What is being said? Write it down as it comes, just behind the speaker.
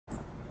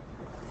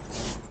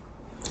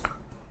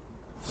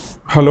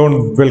Hello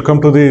and welcome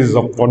to this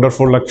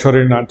wonderful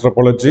lecture in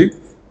anthropology.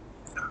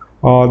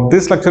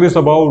 This lecture is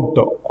about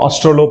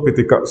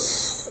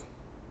Australopithecus.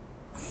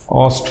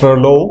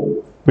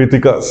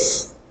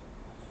 Australopithecus.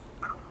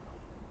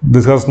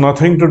 This has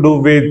nothing to do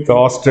with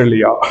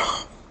Australia.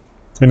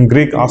 In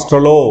Greek,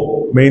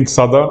 Australo means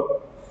southern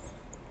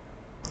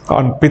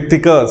and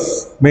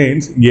Pithecus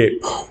means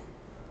ape.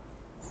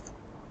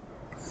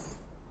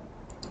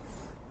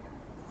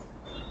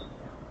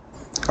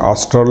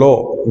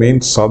 Australo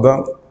means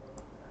southern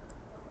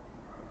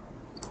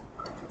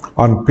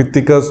and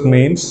Pithecus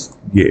means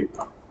ape.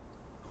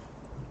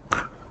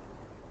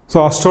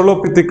 So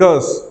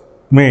Australopithecus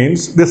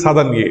means the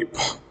southern ape,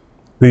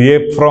 the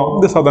ape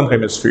from the southern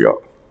hemisphere.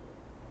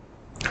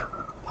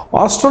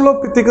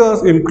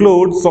 Australopithecus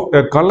includes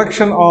a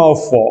collection of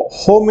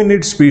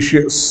hominid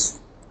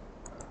species.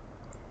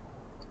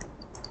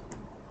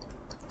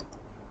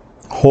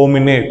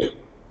 Hominid.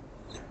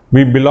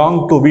 We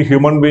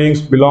human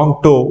beings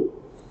belong to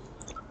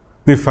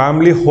the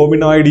family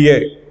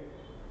Hominidae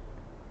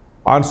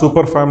and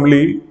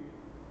superfamily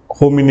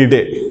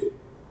Hominidae.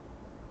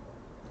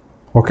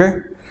 Okay?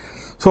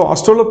 So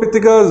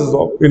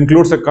Australopithecus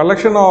includes a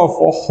collection of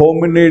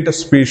hominid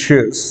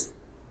species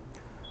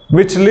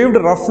which lived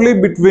roughly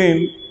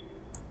between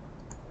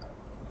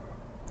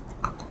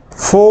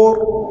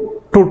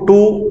 4 to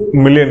 2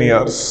 million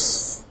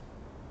years.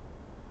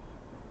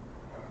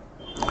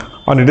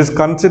 And it is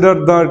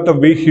considered that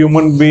we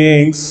human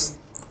beings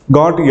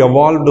got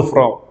evolved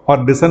from or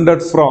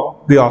descended from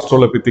the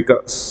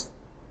Australopithecus.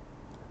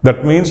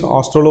 That means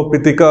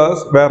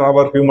Australopithecus were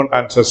our human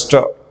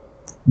ancestor.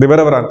 They were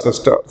our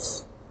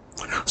ancestors.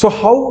 So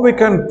how we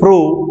can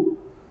prove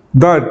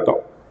that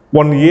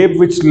one ape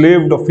which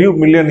lived a few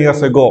million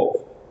years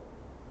ago,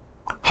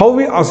 how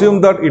we assume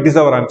that it is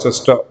our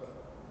ancestor?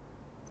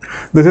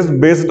 This is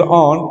based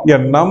on a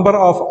number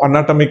of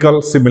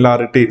anatomical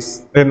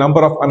similarities, a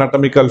number of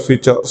anatomical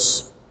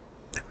features.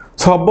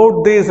 So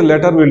about this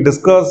later we will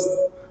discuss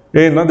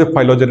in the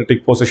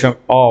phylogenetic position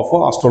of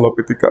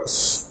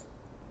Australopithecus.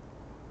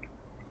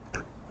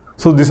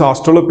 So these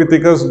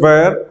Australopithecus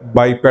were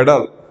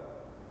bipedal.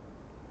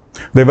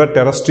 They were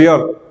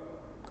terrestrial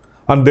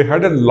and they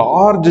had a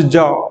large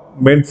jaw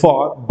meant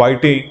for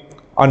biting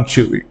and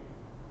chewing.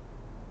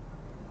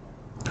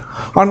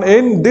 And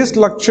in this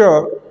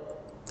lecture,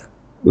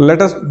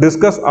 let us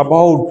discuss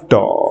about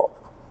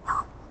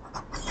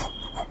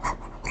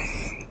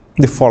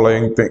the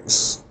following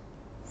things.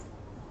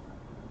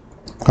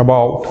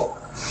 About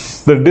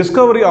the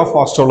discovery of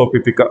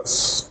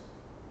Australopithecus.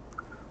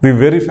 The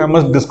very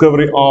famous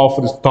discovery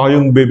of this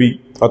Thayung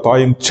baby, a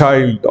Thayung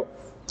child.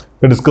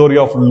 The discovery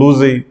of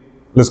Lucy,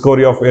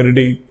 discovery of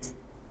Eridae.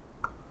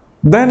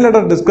 Then let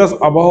us discuss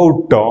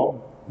about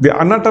the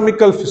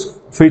anatomical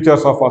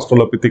features of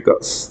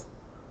Australopithecus.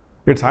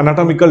 Its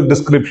anatomical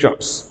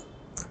descriptions.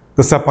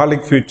 The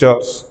cephalic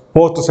features,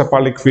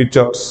 post-cephalic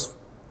features.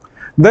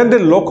 Then the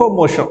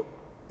locomotion.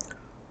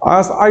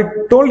 As I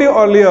told you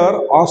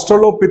earlier,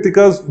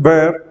 Australopithecus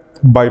were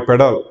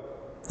bipedal.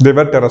 They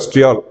were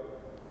terrestrial.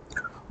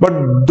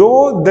 But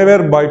though they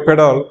were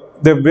bipedal,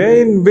 the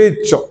way in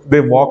which they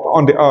walked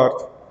on the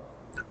earth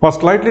was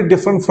slightly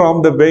different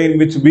from the way in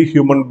which we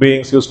human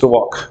beings used to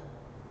walk.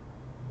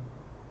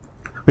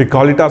 We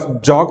call it as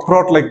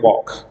jog-trot-like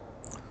walk.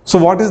 So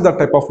what is that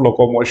type of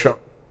locomotion?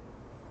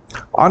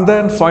 And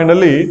then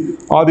finally,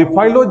 the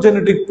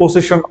phylogenetic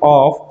position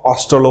of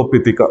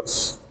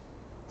Australopithecus.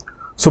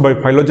 So by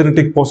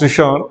phylogenetic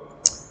position,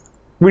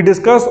 we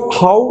discuss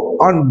how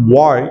and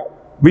why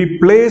we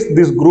place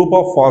this group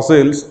of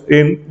fossils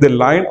in the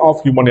line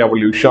of human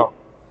evolution.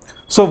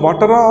 So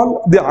what are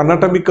all the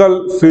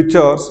anatomical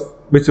features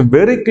which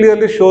very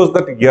clearly shows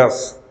that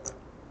yes,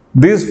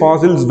 these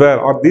fossils were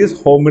or these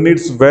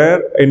hominids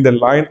were in the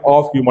line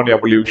of human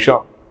evolution.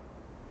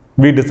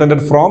 We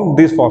descended from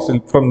these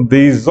fossils, from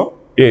these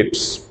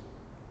apes.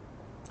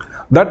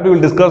 That we will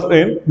discuss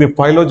in the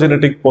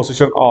phylogenetic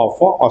position of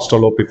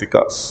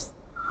Australopithecus.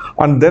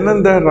 And then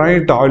and there,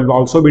 right, I will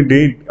also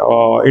be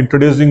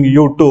introducing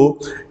you to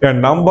a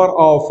number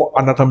of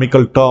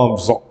anatomical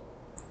terms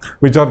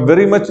which are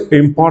very much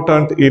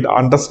important in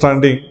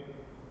understanding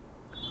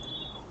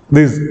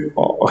these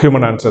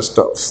human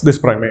ancestors, these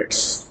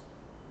primates.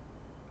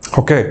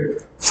 Okay,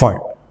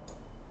 fine.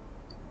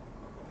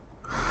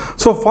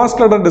 So first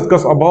let us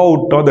discuss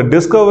about the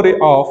discovery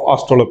of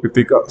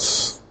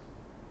Australopithecus.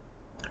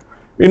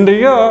 In the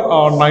year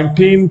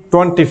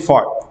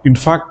 1925, in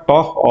fact,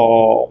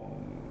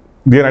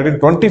 the year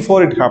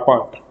 1924 it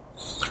happened.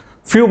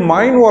 Few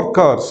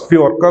workers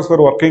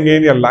were working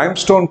in a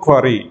limestone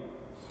quarry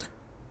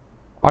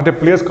at a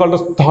place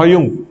called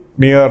Thayung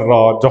near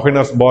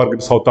Johannesburg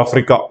in South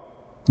Africa.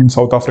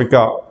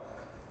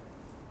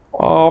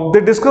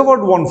 They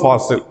discovered one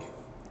fossil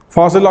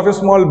of a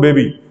small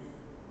baby.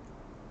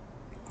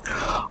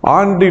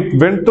 And it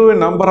went to a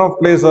number of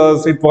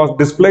places, it was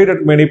displayed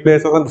at many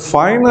places, and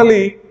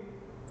finally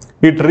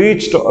it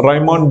reached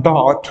Raymond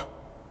Dart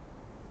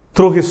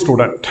through his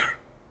student.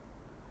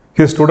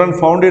 His student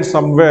found it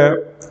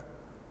somewhere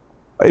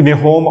in a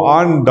home,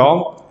 and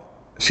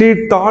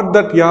she thought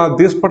that yeah,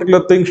 this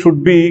particular thing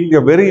should be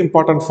a very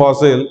important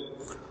fossil,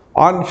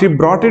 and she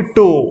brought it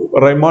to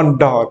Raymond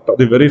Dart,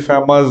 the very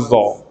famous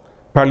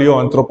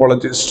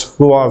paleoanthropologist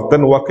who was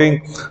then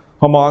working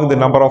among the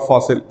number of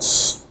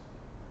fossils.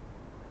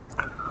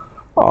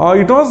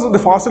 It was the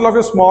fossil of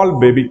a small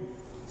baby.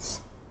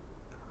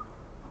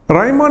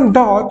 Raymond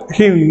Dart,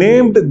 he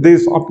named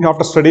this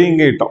after studying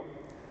it.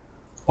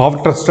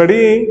 After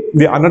studying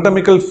the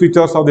anatomical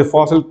features of the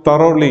fossil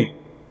thoroughly,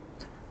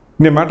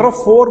 in a matter of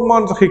 4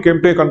 months, he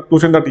came to a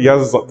conclusion that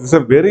yes, this is a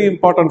very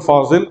important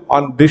fossil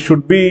and this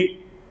should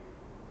be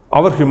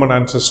our human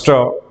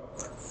ancestor.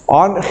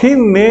 And he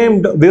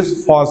named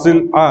this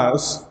fossil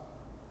as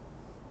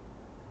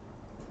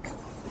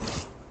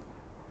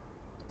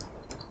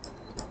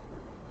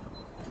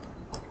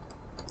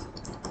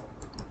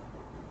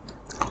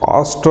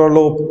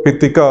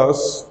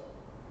Australopithecus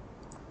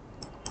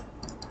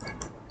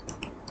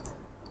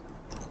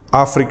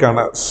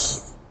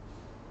africanus.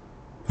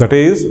 That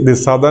is the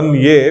southern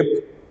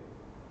ape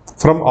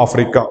from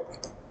Africa.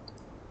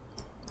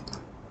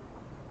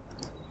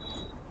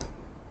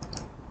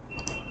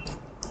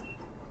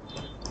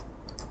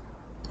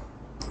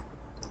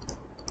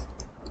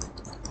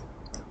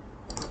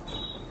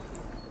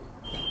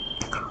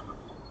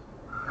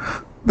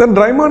 Then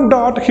Raymond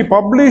Dart, he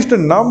published a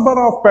number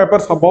of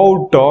papers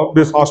about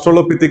this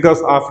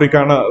Australopithecus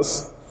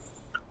africanus,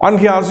 and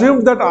he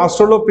assumed that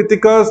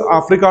Australopithecus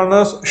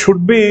africanus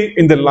should be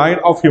in the line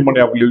of human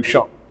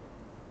evolution.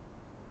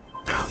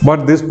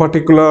 But this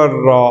particular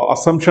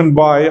assumption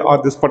by,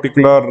 or this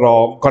particular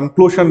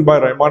conclusion by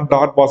Raymond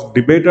Dart was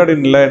debated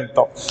in length,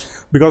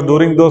 because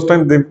during those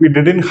times we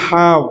didn't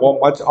have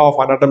much of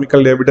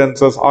anatomical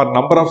evidences or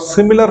number of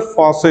similar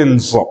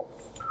fossils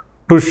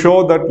to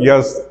show that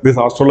yes, this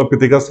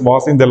Australopithecus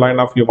was in the line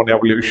of human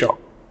evolution.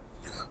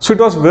 So it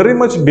was very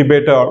much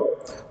debated,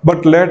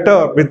 but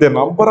later with a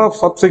number of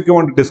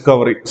subsequent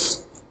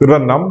discoveries, there were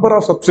a number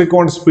of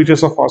subsequent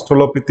species of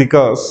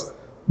Australopithecus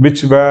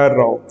which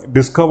were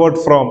discovered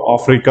from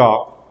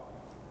Africa.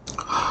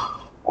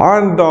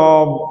 And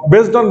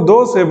based on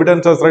those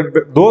evidences, right,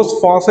 those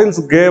fossils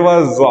gave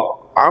us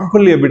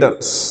ample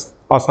evidence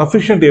or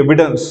sufficient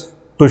evidence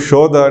to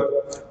show that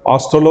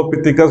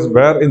Australopithecus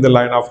were in the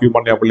line of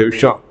human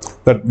evolution,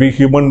 that we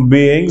human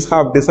beings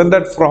have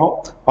descended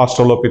from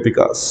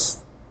Australopithecus.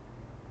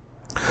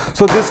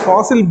 So this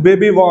fossil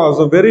baby was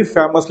very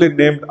famously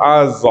named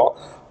as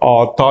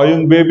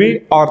Thayung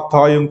baby or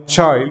Thayung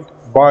child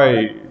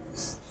by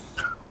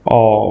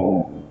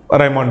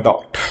Raymond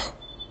Dart.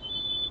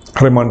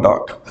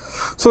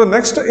 So the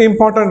next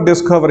important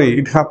discovery,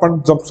 it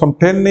happened some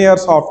 10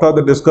 years after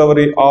the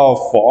discovery of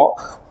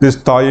this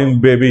Thayung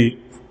baby.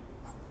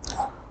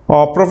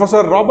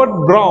 Professor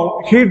Robert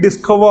Brown, he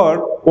discovered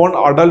one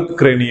adult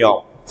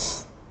cranium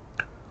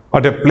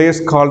at a place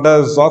called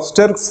as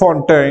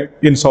Sterkfontein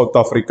in South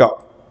Africa.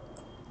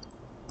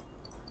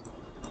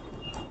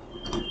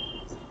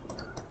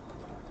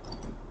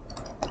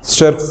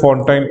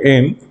 Sterkfontein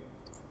in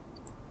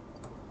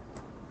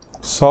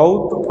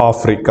South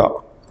Africa.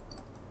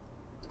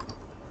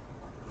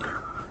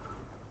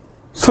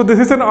 So this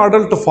is an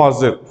adult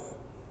fossil,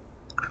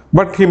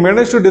 but he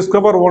managed to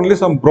discover only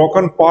some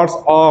broken parts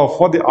of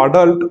the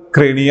adult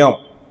cranium.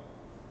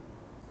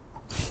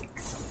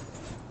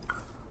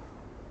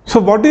 So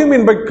what do you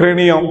mean by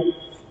cranium?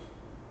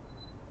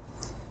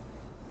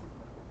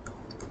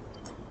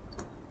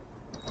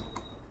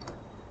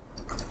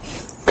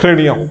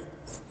 Cranium.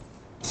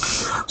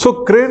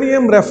 So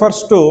cranium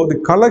refers to the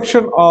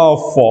collection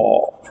of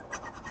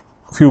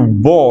few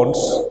bones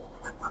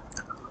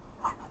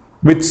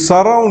which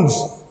surrounds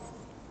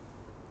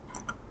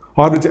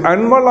or which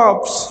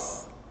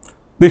envelopes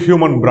the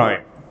human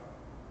brain.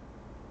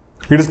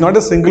 It is not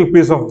a single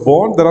piece of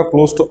bone. There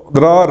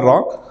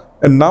are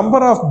a number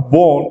of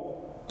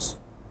bones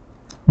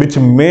which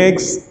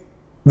makes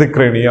the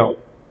cranium.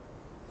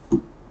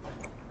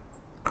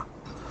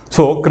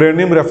 So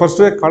cranium refers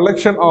to a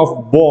collection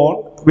of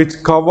bone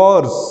which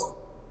covers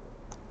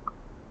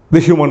the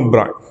human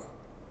brain.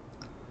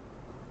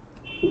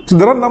 So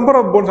there are a number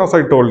of bones, as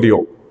I told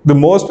you. The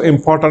most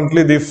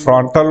importantly, the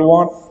frontal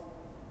one,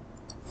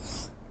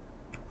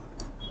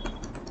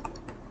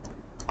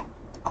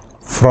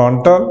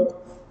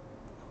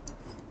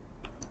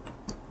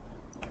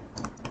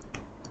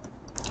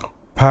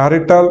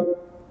 parietal,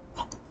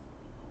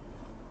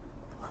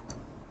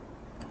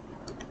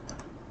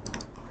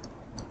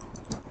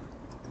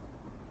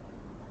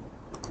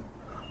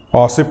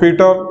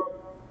 occipital,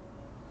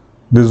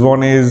 this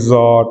one is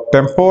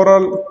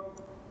temporal,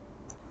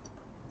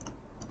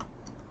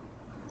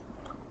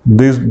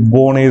 this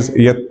bone is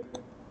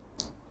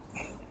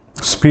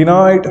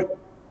sphenoid,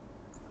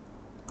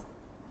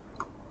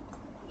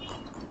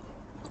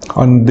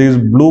 and this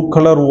blue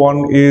color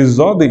one is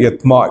the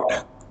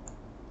ethmoid.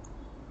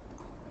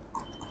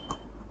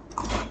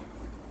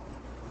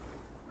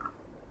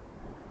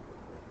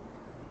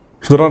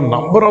 So there are a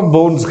number of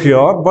bones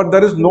here, but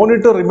there is no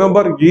need to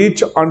remember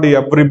each and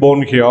every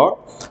bone here.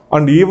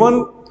 And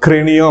even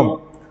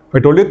cranium, I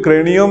told you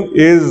cranium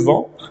is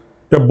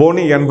a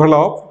bony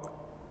envelope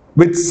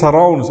which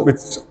surrounds,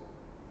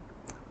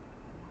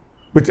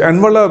 which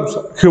envelopes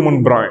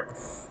human brain.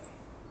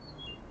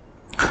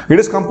 It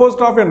is composed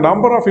of a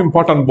number of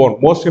important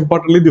bones, most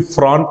importantly the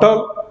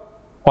frontal,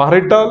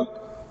 parietal,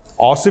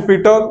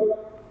 occipital,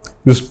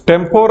 this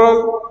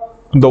temporal,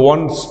 the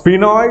one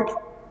sphenoid,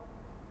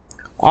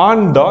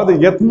 and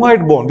the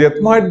ethmoid bone. The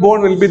ethmoid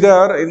bone will be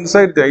there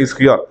inside the eyes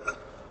here.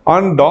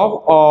 And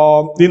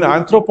in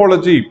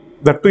anthropology,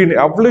 that too in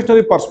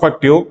evolutionary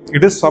perspective,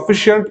 it is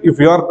sufficient if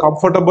you are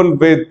comfortable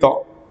with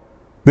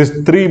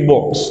these three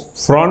bones: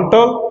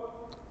 frontal,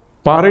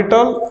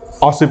 parietal,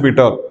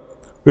 occipital.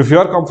 If you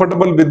are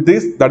comfortable with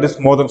this, that is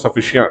more than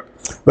sufficient.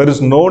 There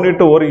is no need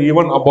to worry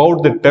even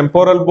about the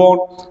temporal bone,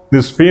 the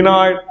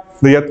sphenoid,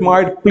 the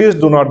ethmoid. Please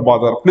do not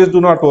bother. Please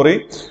do not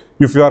worry.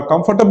 If you are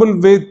comfortable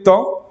with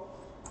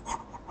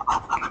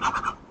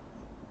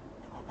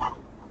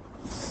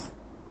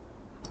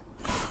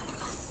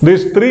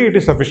these three, it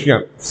is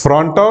sufficient: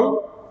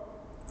 frontal,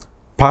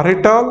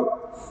 parietal,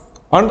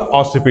 and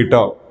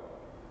occipital.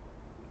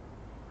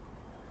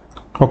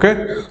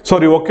 Okay, so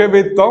are you okay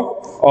with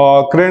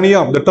the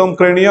cranium, the term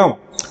cranium?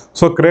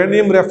 So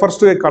cranium refers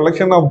to a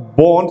collection of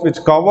bones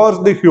which covers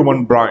the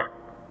human brain.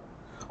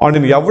 And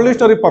in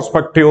evolutionary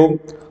perspective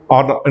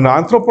or in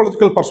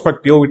anthropological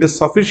perspective, it is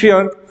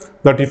sufficient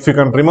that if you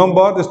can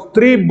remember these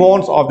three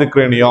bones of the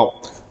cranium: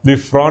 the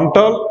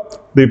frontal,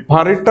 the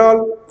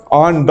parietal,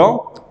 and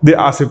the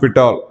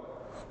occipital.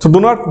 So do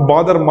not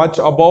bother much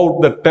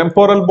about the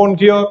temporal bone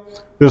here,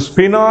 the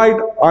sphenoid,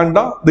 and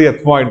the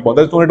ethmoid bone.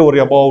 There is no need to worry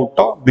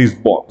about these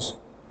bones.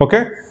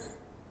 Okay.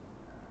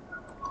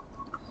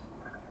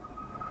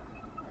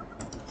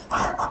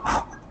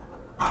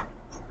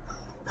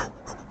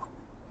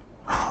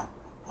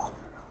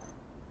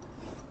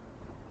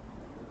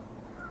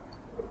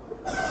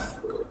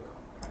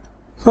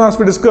 So as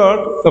we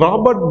discussed,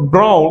 Robert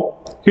Brown,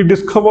 he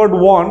discovered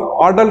one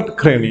adult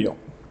cranium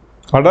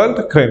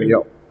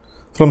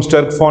from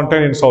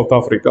Sterkfontein in South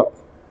Africa.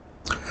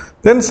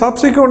 Then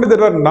subsequently there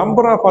were a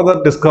number of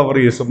other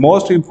discoveries.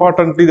 Most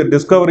importantly, the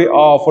discovery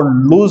of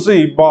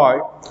Lucy by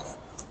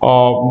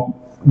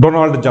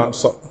Donald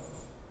Johnson.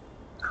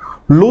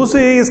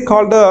 Lucy is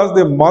called as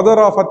the mother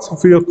of what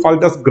we have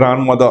called as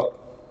grandmother.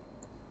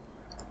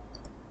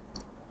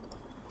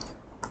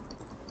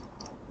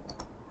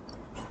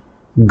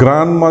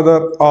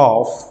 Grandmother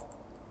of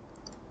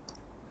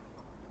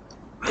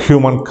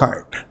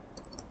humankind.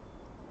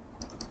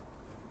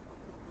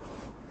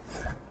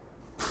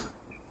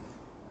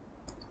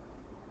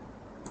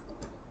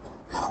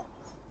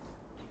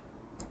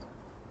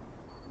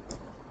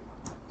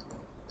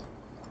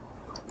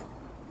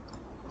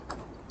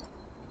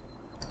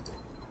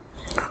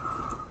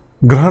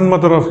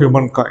 Grandmother of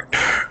humankind.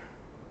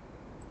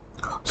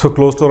 So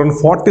close to around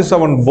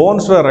 47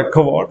 bones were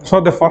recovered.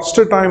 So the first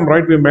time,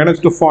 right, we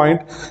managed to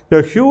find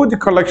a huge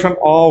collection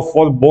of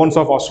all bones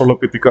of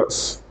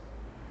Australopithecus.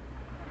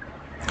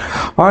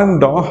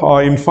 And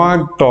in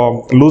fact,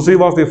 Lucy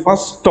was the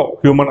first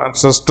human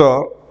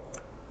ancestor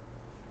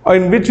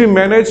in which we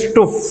managed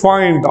to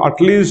find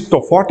at least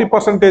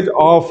 40%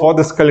 of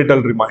the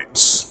skeletal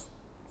remains.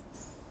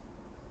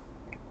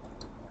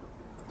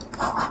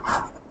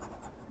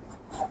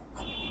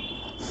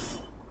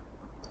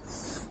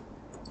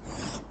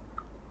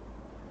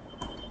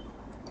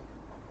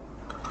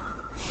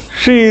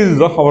 She is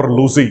our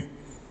Lucy,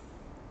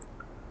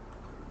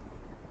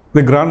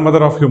 the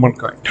grandmother of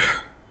humankind.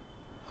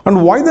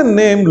 And why the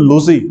name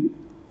Lucy?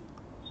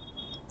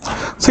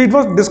 So it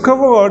was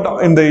discovered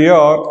in the year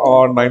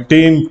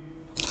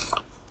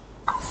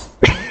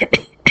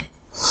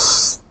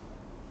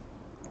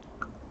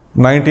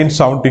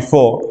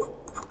 1974,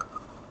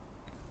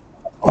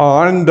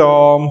 and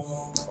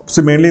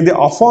so mainly in the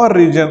Afar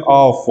region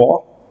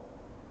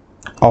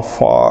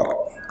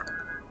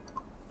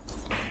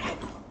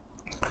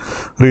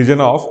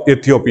of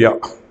Ethiopia.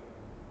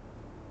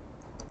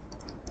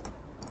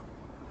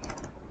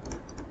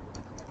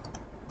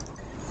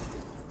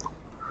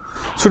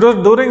 So it was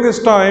during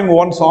this time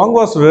one song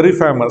was very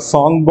famous,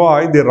 sung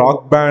by the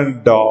rock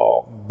band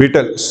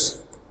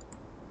Beatles.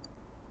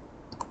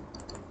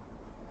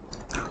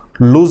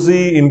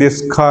 Lucy in the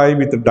Sky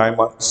with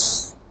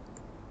Diamonds.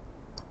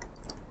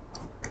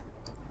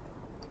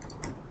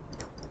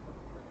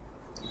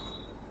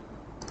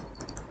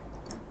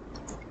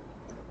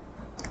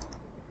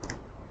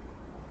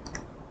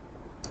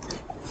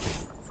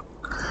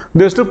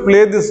 They used to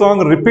play this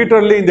song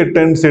repeatedly in the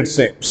tents, it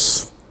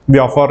seems.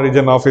 The Afar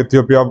region of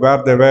Ethiopia,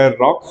 where they were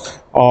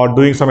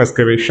doing some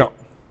excavation,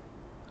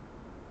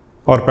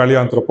 or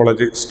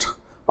paleoanthropologists.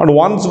 And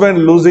once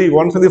when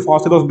the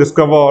fossil was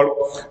discovered,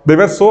 they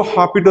were so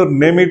happy to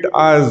name it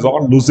as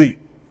Lucy.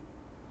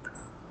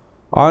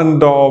 And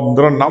there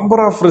are a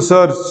number of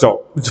research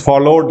which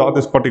followed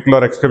this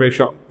particular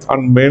excavation,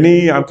 and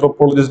many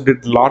anthropologists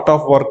did a lot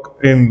of work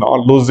in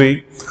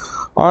Lucy.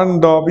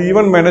 And we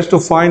even managed to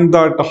find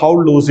that how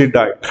Lucy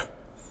died.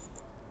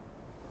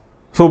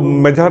 So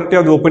majority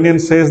of the opinion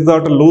says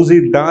that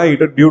Lucy died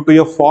due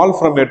to a fall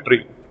from a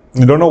tree.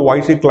 You don't know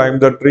why she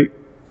climbed the tree,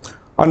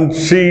 and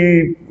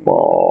she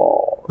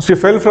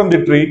fell from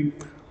the tree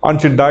and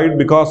she died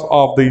because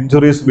of the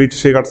injuries which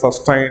she had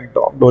sustained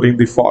during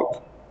the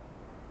fall.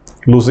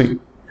 Lucy.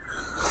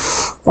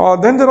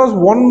 Then there was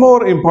one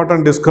more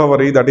important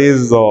discovery, that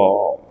is,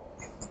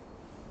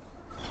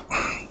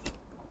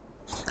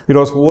 it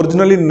was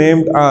originally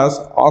named as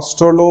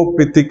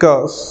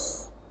Australopithecus.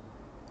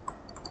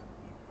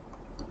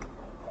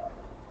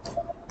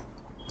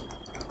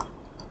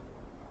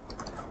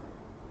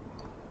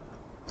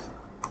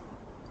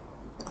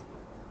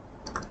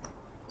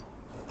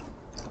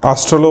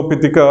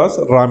 Australopithecus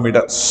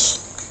ramidus.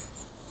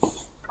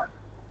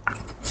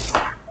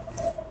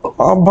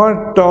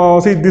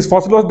 See, this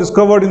fossil was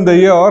discovered in the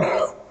year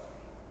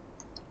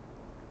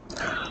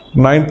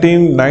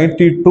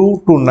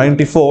 1992 to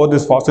 94.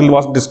 This fossil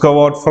was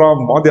discovered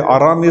from the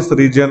Aramis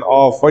region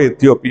of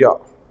Ethiopia.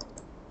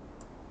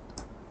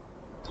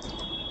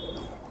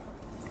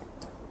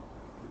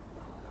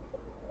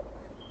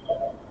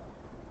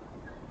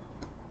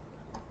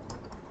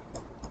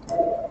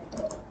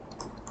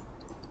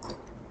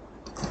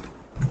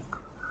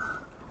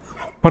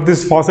 But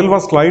this fossil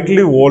was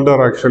slightly older,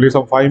 actually,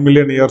 some 5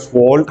 million years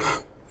old.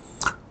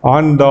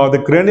 And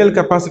the cranial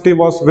capacity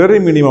was very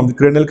minimum. The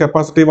cranial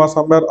capacity was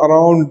somewhere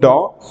around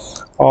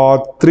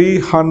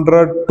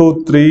 300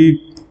 to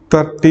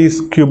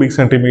 330 cubic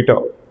centimeter.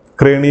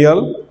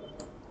 Cranial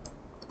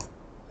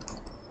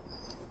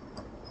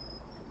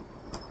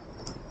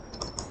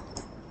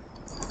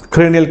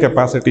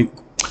capacity.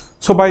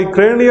 So by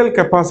cranial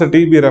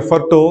capacity, we refer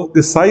to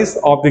the size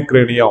of the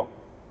cranium.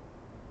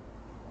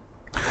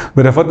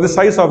 We refer to the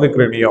size of the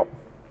cranium.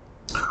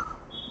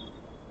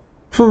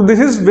 So this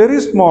is very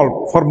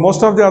small. For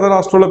most of the other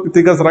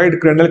Australopithecus, right,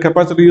 cranial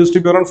capacity used to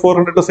be around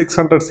 400 to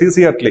 600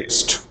 cc at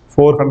least.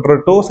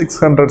 400 to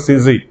 600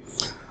 cc.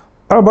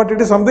 But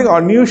it is something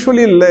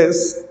unusually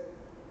less.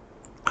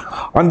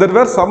 And there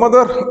were some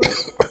other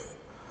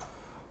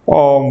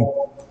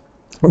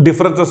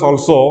differences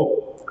also.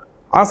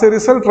 As a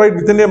result, right,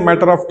 within a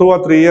matter of 2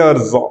 or 3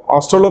 years,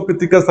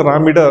 Australopithecus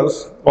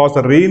ramidus was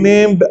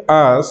renamed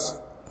as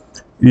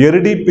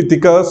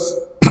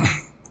Eurypithecus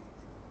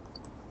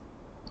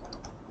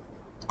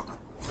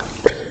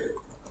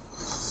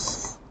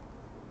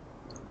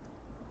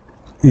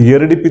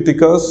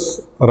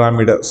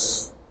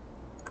ramidus.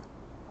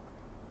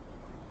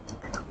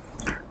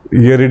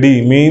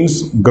 Eurydi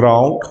means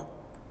ground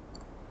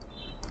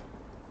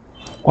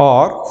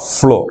or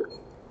floor.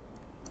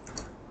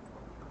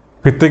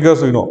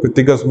 Pithecus, you know,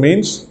 Pithecus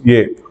means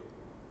ape.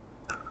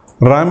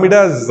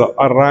 Ramidus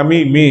or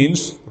Rami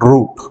means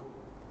root.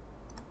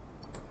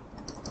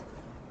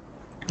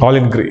 All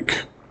in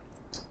Greek.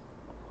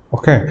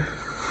 Okay.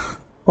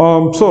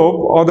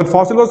 So the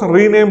fossil was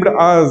renamed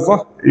as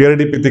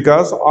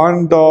Eurypithecus,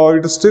 and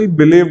it is still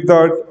believed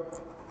that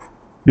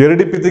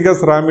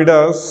Eurypithecus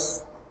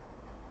ramidus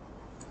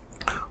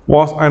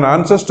was an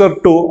ancestor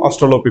to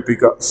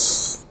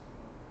Australopithecus.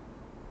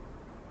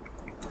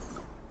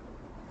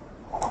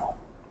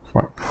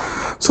 Fine.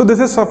 So this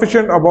is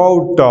sufficient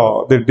about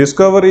the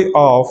discovery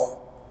of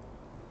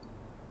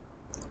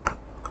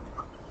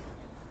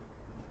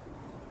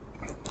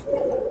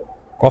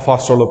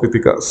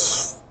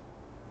Australopithecus.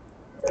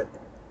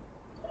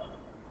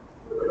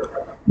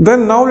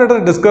 Then now let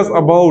us discuss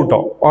about,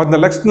 or in the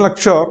next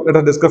lecture, let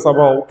us discuss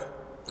about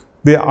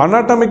the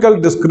anatomical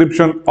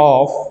description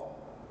of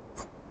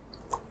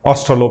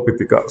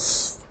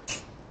Australopithecus.